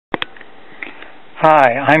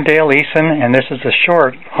Hi, I'm Dale Eason, and this is a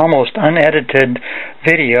short, almost unedited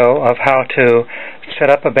video of how to set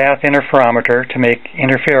up a Bath interferometer to make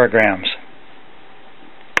interferograms.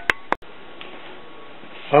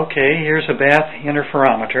 Okay, here's a Bath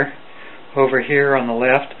interferometer. Over here on the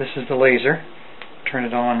left, this is the laser. Turn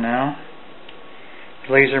it on now.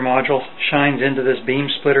 The laser module shines into this beam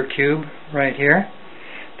splitter cube right here.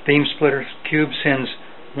 The beam splitter cube sends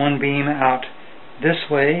one beam out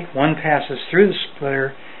this way, one passes through the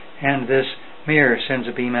splitter, and this mirror sends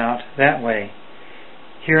a beam out that way.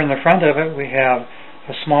 Here in the front of it we have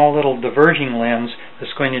a small little diverging lens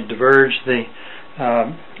that's going to diverge the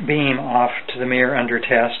beam off to the mirror under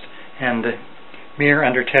test, and the mirror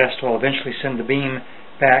under test will eventually send the beam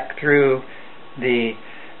back through the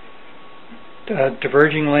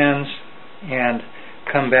diverging lens and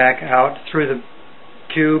come back out through the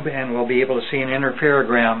cube, and we'll be able to see an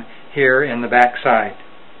interferogram here in the back side.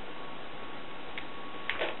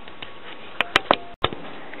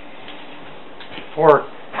 For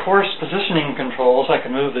coarse positioning controls, I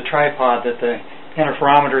can move the tripod that the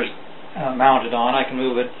interferometer is mounted on. I can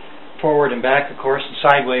move it forward and back, of course, and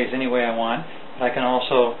sideways any way I want. But I can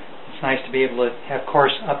also, it's nice to be able to have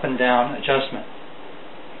coarse up and down adjustment.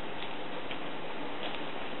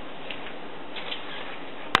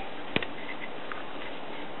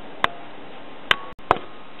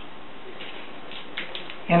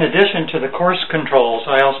 In addition to the coarse controls,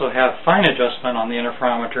 I also have fine adjustment on the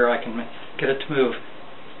interferometer. I can get it to move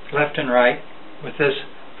left and right with this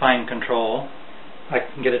fine control. I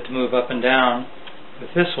can get it to move up and down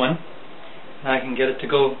with this one. And I can get it to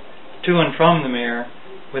go to and from the mirror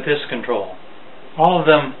with this control. All of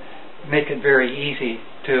them make it very easy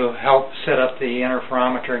to help set up the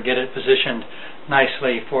interferometer and get it positioned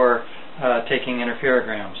nicely for taking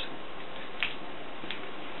interferograms.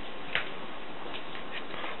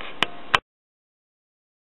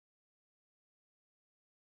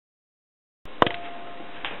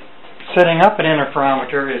 Setting up an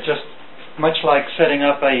interferometer is just much like setting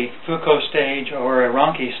up a Foucault stage or a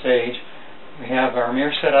Rankine stage. We have our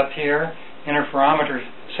mirror set up here, interferometer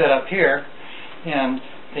set up here, and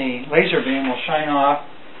the laser beam will shine off,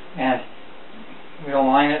 and we'll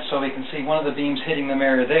align it so we can see one of the beams hitting the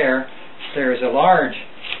mirror there. There is a large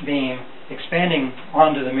beam expanding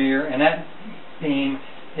onto the mirror, and that beam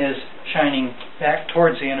is shining back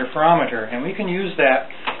towards the interferometer, and we can use that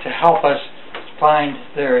to help us find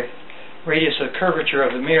the radius of curvature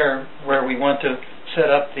of the mirror where we want to set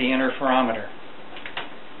up the interferometer.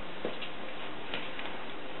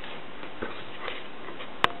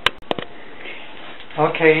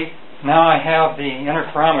 Okay, now I have the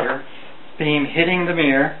interferometer beam hitting the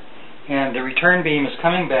mirror, and the return beam is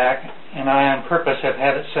coming back, and I on purpose have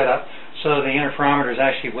had it set up so the interferometer is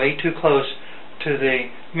actually way too close to the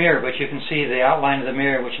mirror, but you can see the outline of the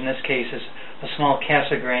mirror, which in this case is a small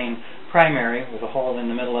Cassegrain primary with a hole in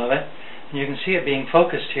the middle of it. And you can see it being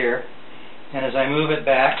focused here, and as I move it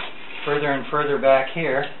back further and further back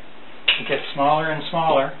here, it gets smaller and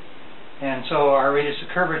smaller, and so our radius of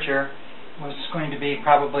curvature was going to be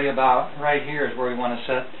probably about right here is where we want to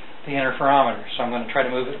set the interferometer. So I'm going to try to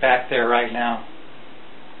move it back there right now.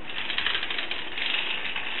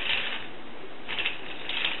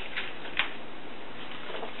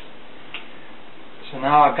 So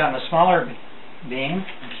now I've gotten a smaller beam.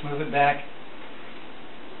 Let's move it back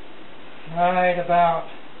right about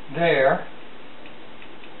there.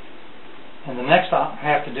 And the next I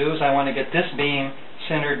have to do is I want to get this beam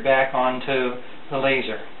centered back onto the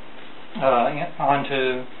laser,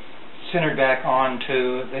 centered back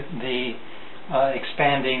onto the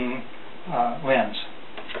expanding lens.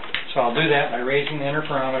 So I'll do that by raising the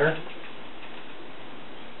interferometer.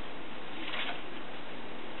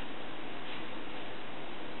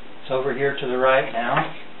 It's over here to the right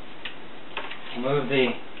now. I'll move the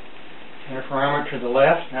interferometer to the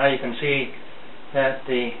left. Now you can see that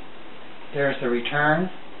there's the return.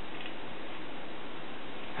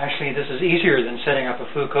 Actually, this is easier than setting up a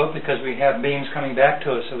Foucault because we have beams coming back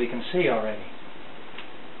to us so we can see already.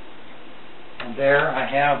 And there I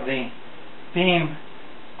have the beam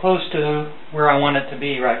close to where I want it to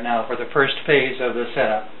be right now for the first phase of the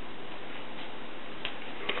setup.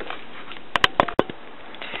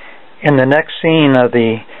 In the next scene of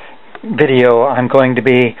the video, I'm going to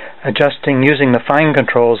be adjusting using the fine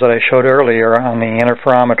controls that I showed earlier on the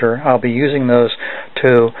interferometer. I'll be using those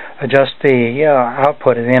to adjust the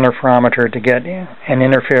output of the interferometer to get an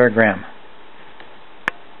interferogram.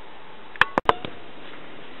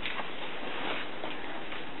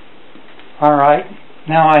 Alright,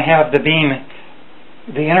 now I have the beam,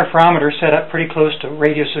 the interferometer set up pretty close to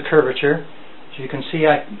radius of curvature. As you can see,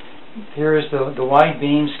 I Here's the wide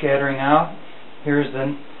beam scattering out. Here's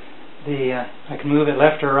I can move it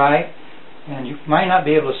left or right, and you might not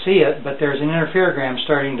be able to see it, but there's an interferogram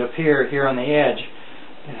starting to appear here on the edge.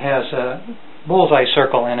 It has a bullseye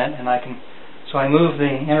circle in it, and so I move the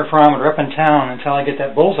interferometer up and down until I get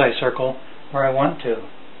that bullseye circle where I want it.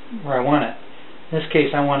 In this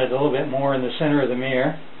case, I want it a little bit more in the center of the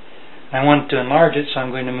mirror. I want to enlarge it, so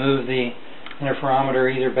I'm going to move the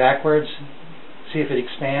interferometer either backwards, see if it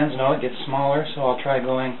expands. No, it gets smaller, so I'll try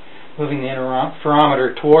moving the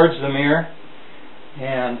interferometer towards the mirror,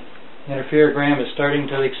 and the interferogram is starting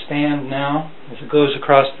to expand now as it goes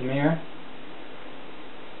across the mirror.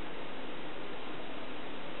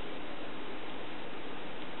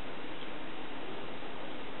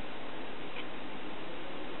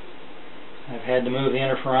 I've had to move the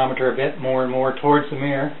interferometer a bit more and more towards the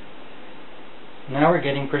mirror. Now we're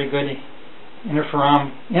getting pretty good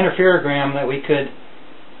interferogram that we could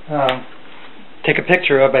take a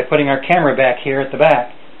picture of by putting our camera back here at the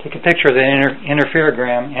back. Take a picture of the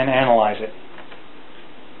interferogram and analyze it.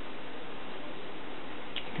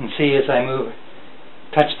 You can see as I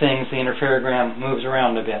touch things, the interferogram moves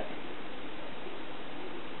around a bit.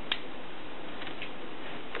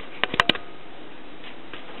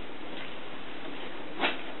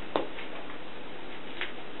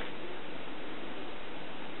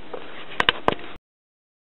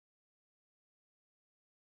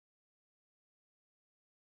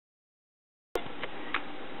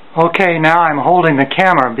 Okay, now I'm holding the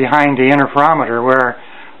camera behind the interferometer where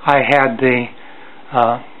I had the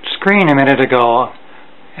screen a minute ago.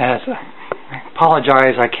 I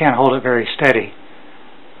apologize, I can't hold it very steady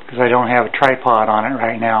because I don't have a tripod on it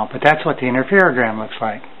right now, but that's what the interferogram looks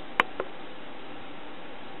like.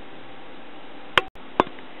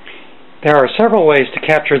 There are several ways to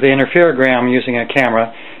capture the interferogram using a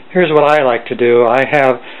camera. Here's what I like to do. I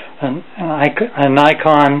have a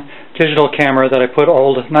Nikon digital camera that I put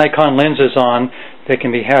old Nikon lenses on. They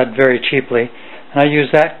can be had very cheaply. And I use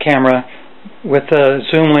that camera with a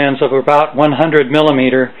zoom lens of about 100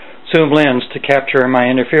 millimeter zoom lens to capture my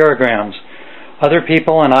interferograms. Other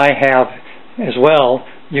people, and I have as well,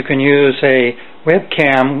 you can use a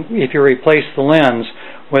webcam if you replace the lens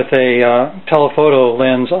with a telephoto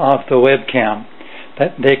lens off the webcam.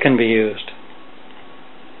 They can be used.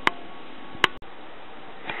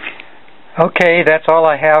 Okay, that's all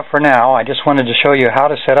I have for now. I just wanted to show you how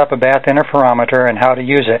to set up a Bath interferometer and how to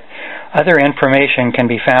use it. Other information can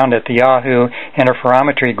be found at the Yahoo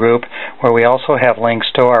Interferometry group, where we also have links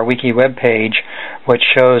to our wiki web page, which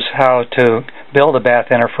shows how to build a Bath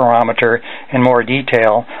interferometer in more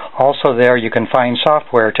detail. Also there you can find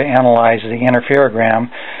software to analyze the interferogram.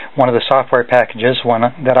 One of the software packages, one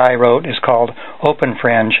that I wrote, is called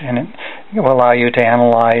OpenFringe, and it will allow you to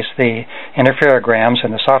analyze the interferograms,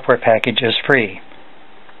 and the software package is free.